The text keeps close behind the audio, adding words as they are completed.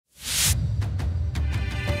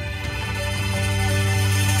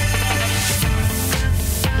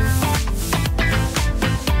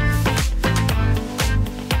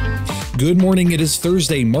Good morning. It is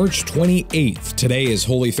Thursday, March 28th. Today is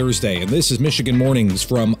Holy Thursday, and this is Michigan Mornings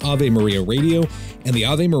from Ave Maria Radio and the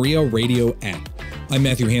Ave Maria Radio app. I'm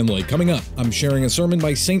Matthew Hanley. Coming up, I'm sharing a sermon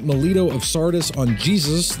by St. Melito of Sardis on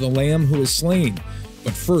Jesus, the Lamb who is slain.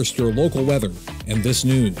 But first, your local weather and this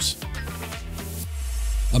news.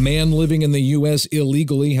 A man living in the U.S.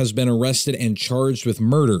 illegally has been arrested and charged with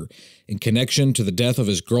murder in connection to the death of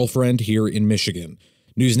his girlfriend here in Michigan.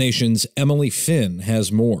 News Nation's Emily Finn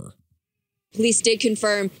has more. Police did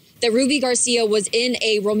confirm that Ruby Garcia was in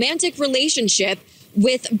a romantic relationship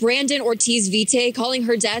with Brandon Ortiz Vite, calling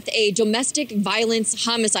her death a domestic violence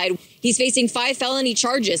homicide. He's facing 5 felony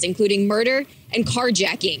charges, including murder and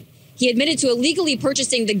carjacking. He admitted to illegally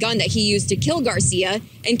purchasing the gun that he used to kill Garcia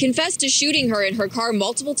and confessed to shooting her in her car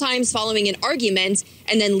multiple times following an argument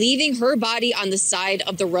and then leaving her body on the side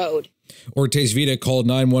of the road. Ortiz Vite called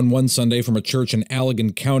 911 Sunday from a church in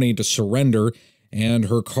Allegan County to surrender, and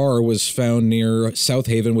her car was found near South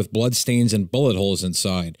Haven with bloodstains and bullet holes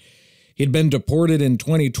inside. He'd been deported in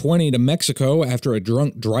 2020 to Mexico after a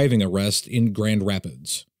drunk driving arrest in Grand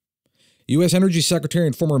Rapids. U.S. Energy Secretary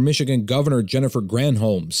and former Michigan Governor Jennifer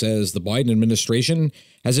Granholm says the Biden administration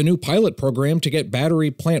has a new pilot program to get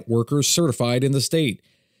battery plant workers certified in the state.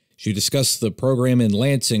 She discussed the program in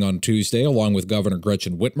Lansing on Tuesday, along with Governor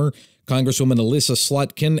Gretchen Whitmer, Congresswoman Alyssa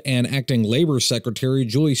Slotkin, and Acting Labor Secretary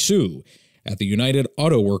Julie Su at the United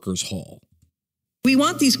Auto Workers Hall. We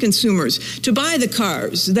want these consumers to buy the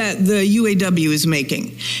cars that the UAW is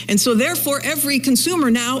making. And so therefore, every consumer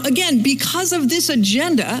now, again, because of this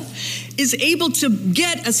agenda, is able to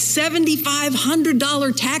get a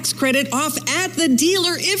 $7,500 tax credit off at the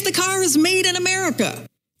dealer if the car is made in America.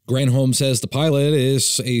 Granholm says the pilot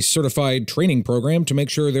is a certified training program to make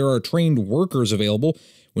sure there are trained workers available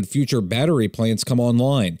when future battery plants come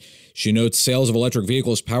online. She notes sales of electric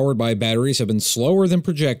vehicles powered by batteries have been slower than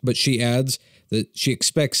projected, but she adds that she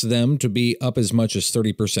expects them to be up as much as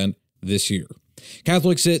 30% this year.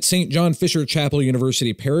 Catholics at St. John Fisher Chapel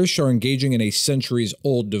University Parish are engaging in a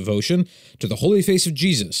centuries-old devotion to the Holy Face of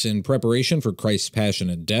Jesus in preparation for Christ's passion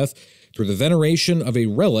and death through the veneration of a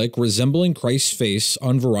relic resembling Christ's face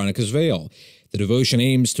on Ve-ronica's veil. The devotion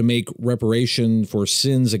aims to make reparation for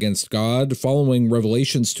sins against God following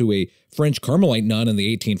revelations to a French Carmelite nun in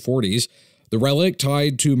the 1840s. The relic,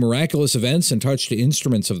 tied to miraculous events and touched to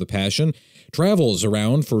instruments of the Passion, travels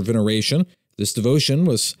around for veneration. This devotion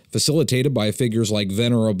was facilitated by figures like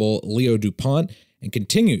Venerable Leo Dupont and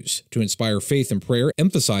continues to inspire faith and prayer,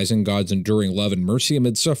 emphasizing God's enduring love and mercy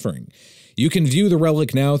amid suffering. You can view the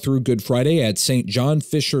relic now through Good Friday at St. John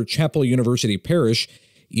Fisher Chapel University Parish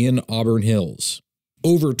in Auburn Hills.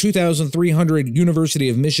 Over 2,300 University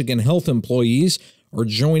of Michigan health employees are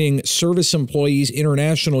joining Service Employees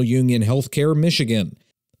International Union Healthcare Michigan.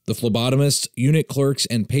 The phlebotomists, unit clerks,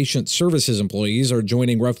 and patient services employees are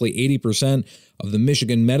joining roughly 80% of the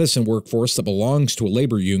Michigan medicine workforce that belongs to a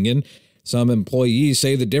labor union. Some employees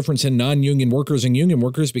say the difference in non-union workers and union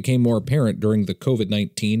workers became more apparent during the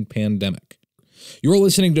COVID-19 pandemic. You're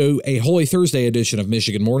listening to a Holy Thursday edition of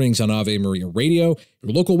Michigan Mornings on Ave Maria Radio.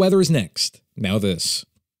 Your local weather is next. Now this.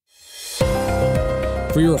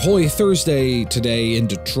 For your Holy Thursday today in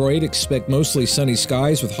Detroit, expect mostly sunny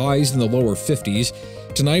skies with highs in the lower 50s.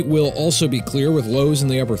 Tonight will also be clear with lows in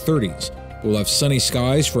the upper 30s. We'll have sunny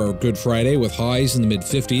skies for our Good Friday with highs in the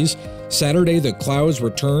mid-50s. Saturday, the clouds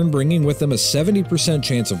return, bringing with them a 70%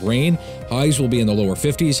 chance of rain. Highs will be in the lower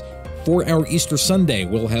 50s. For our Easter Sunday,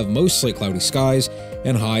 we'll have mostly cloudy skies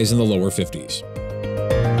and highs in the lower 50s.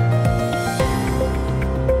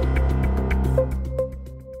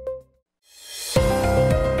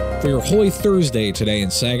 For your Holy Thursday today in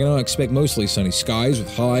Saginaw, expect mostly sunny skies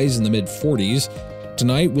with highs in the mid-40s.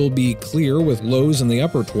 Tonight will be clear with lows in the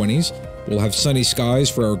upper 20s. We'll have sunny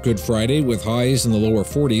skies for our Good Friday with highs in the lower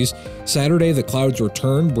 40s. Saturday, the clouds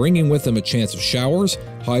return, bringing with them a chance of showers.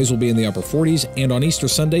 Highs will be in the upper 40s. And on Easter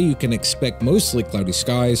Sunday, you can expect mostly cloudy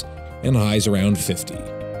skies and highs around 50.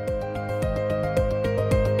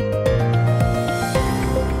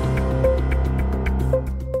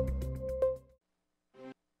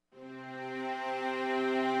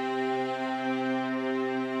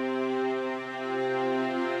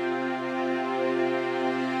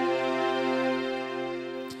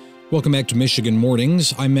 Welcome back to Michigan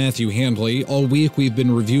Mornings. I'm Matthew Handley. All week we've been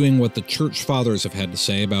reviewing what the Church Fathers have had to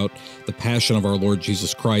say about the Passion of our Lord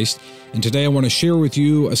Jesus Christ. And today I want to share with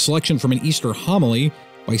you a selection from an Easter homily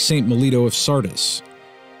by St. Melito of Sardis.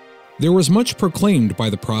 There was much proclaimed by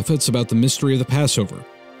the prophets about the mystery of the Passover.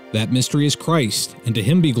 That mystery is Christ, and to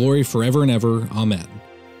him be glory forever and ever. Amen.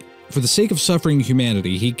 For the sake of suffering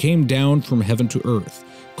humanity, he came down from heaven to earth,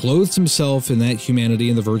 clothed himself in that humanity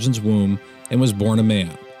in the Virgin's womb, and was born a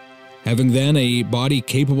man. Having then a body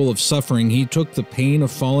capable of suffering, he took the pain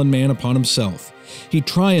of fallen man upon himself. He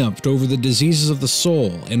triumphed over the diseases of the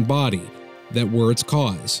soul and body that were its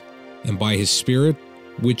cause, and by his spirit,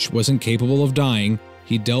 which was incapable of dying,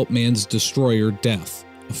 he dealt man's destroyer, death,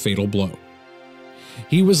 a fatal blow.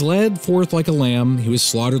 He was led forth like a lamb, he was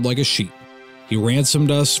slaughtered like a sheep. He ransomed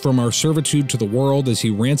us from our servitude to the world as he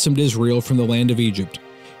ransomed Israel from the land of Egypt.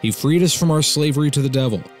 He freed us from our slavery to the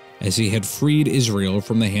devil, as he had freed Israel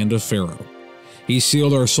from the hand of Pharaoh. He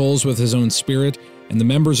sealed our souls with his own spirit, and the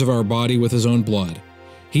members of our body with his own blood.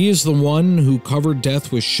 He is the one who covered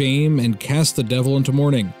death with shame and cast the devil into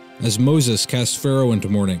mourning, as Moses cast Pharaoh into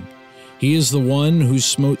mourning. He is the one who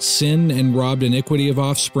smote sin and robbed iniquity of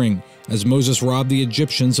offspring, as Moses robbed the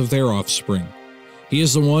Egyptians of their offspring. He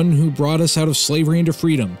is the one who brought us out of slavery into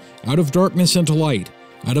freedom, out of darkness into light,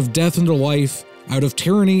 out of death into life, out of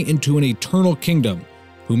tyranny into an eternal kingdom,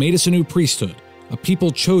 who made us a new priesthood, a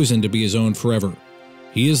people chosen to be his own forever.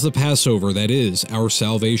 He is the Passover, that is, our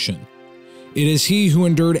salvation. It is he who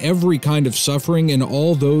endured every kind of suffering in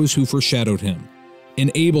all those who foreshadowed him.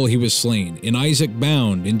 In Abel he was slain, in Isaac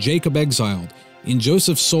bound, in Jacob exiled, in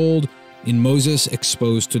Joseph sold, in Moses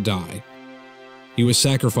exposed to die. He was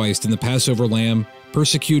sacrificed in the Passover lamb,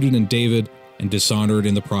 persecuted in David, and dishonored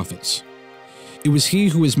in the prophets. It was he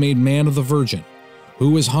who was made man of the Virgin,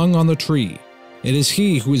 who was hung on the tree. It is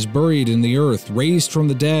he who is buried in the earth, raised from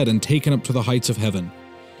the dead, and taken up to the heights of heaven.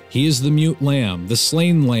 He is the mute lamb, the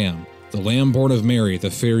slain lamb, the lamb born of Mary, the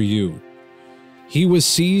fair ewe. He was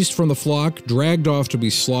seized from the flock, dragged off to be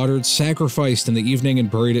slaughtered, sacrificed in the evening,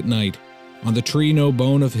 and buried at night. On the tree no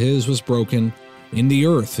bone of his was broken. In the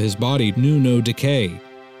earth his body knew no decay.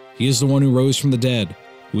 He is the one who rose from the dead,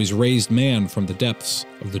 who has raised man from the depths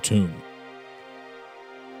of the tomb.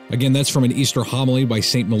 Again, that's from an Easter homily by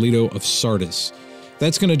St. Melito of Sardis.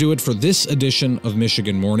 That's going to do it for this edition of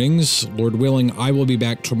Michigan Mornings. Lord willing, I will be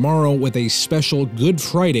back tomorrow with a special Good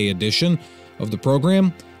Friday edition of the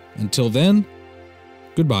program. Until then,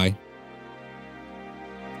 goodbye.